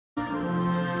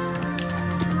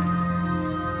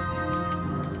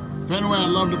Fenway, I'd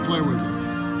love to play with you.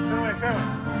 Fenway.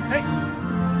 Hey.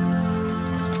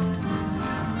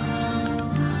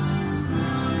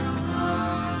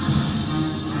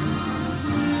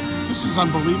 This is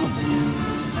unbelievable.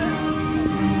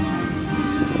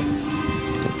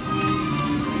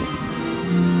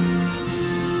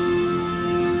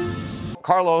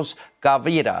 Carlos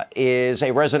Gavita is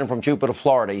a resident from Jupiter,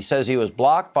 Florida. He says he was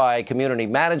blocked by community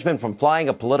management from flying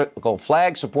a political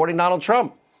flag supporting Donald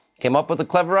Trump. Came up with a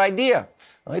clever idea.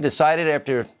 Well, he decided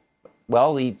after,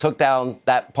 well, he took down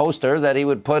that poster that he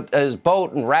would put his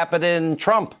boat and wrap it in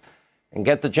Trump and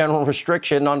get the general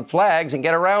restriction on flags and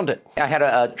get around it. I had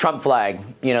a Trump flag,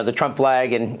 the Trump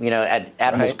flag, and, at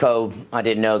Admiral's Cove, I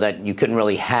didn't know that you couldn't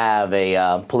really have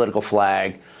a political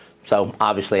flag. So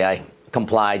obviously I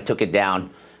complied, took it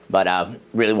down, but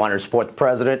really wanted to support the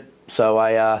president. So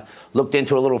I looked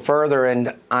into it a little further,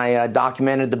 and I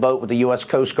documented the boat with the U.S.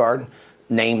 Coast Guard,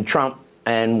 named Trump,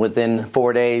 and within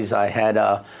 4 days I had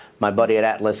my buddy at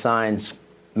Atlas Signs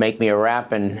make me a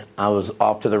wrap, and I was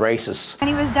off to the races. When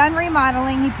he was done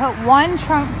remodeling, he put one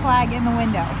Trump flag in the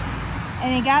window,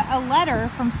 and he got a letter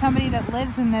from somebody that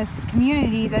lives in this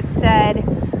community that said,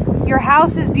 your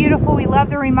house is beautiful, we love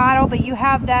the remodel, but you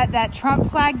have that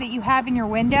Trump flag that you have in your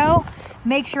window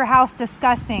makes your house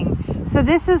disgusting. So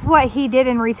this is what he did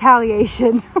in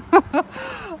retaliation.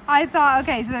 I thought,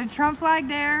 okay, so the Trump flag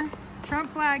there,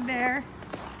 Trump flag there.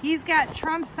 He's got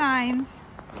Trump signs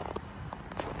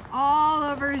all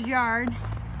over his yard.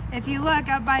 If you look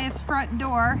up by his front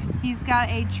door, he's got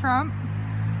a Trump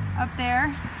up there.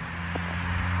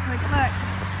 Look.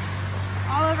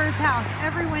 All over his house.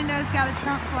 Every window's got a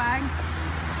Trump flag.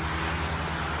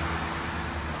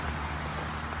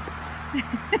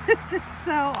 This is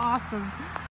so awesome.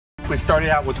 We started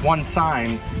out with one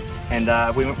sign,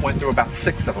 and we went through about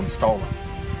 6 of them stolen.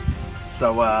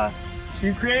 So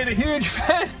you created a huge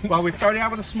fence. Well, we started out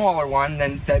with a smaller one,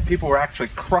 then that people were actually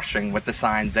crushing with the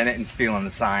signs in it and stealing the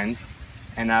signs.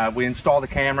 And we installed a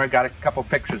camera, got a couple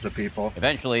pictures of people.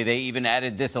 Eventually, they even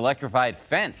added this electrified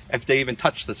fence. If they even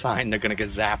touch the sign, they're going to get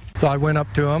zapped. So I went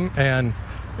up to them and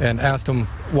asked them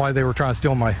why they were trying to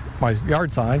steal my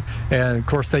yard sign, and of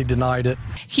course they denied it.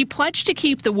 He pledged to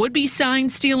keep the would-be sign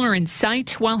stealer in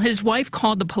sight while his wife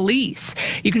called the police.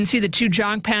 You can see the two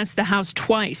jog past the house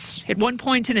twice. At one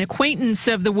point, an acquaintance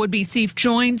of the would-be thief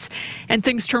joins, and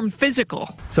things turn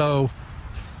physical. So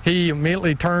he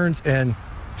immediately turns and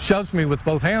shoves me with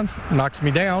both hands, knocks me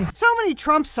down. So many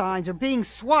Trump signs are being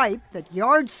swiped that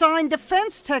yard sign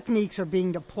defense techniques are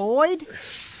being deployed,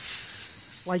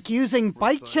 like using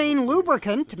bike chain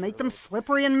lubricant to make them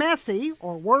slippery and messy,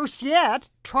 or worse yet,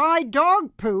 try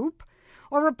dog poop,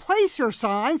 or replace your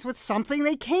signs with something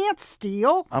they can't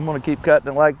steal. I'm going to keep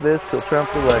cutting it like this till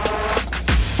Trump's elected.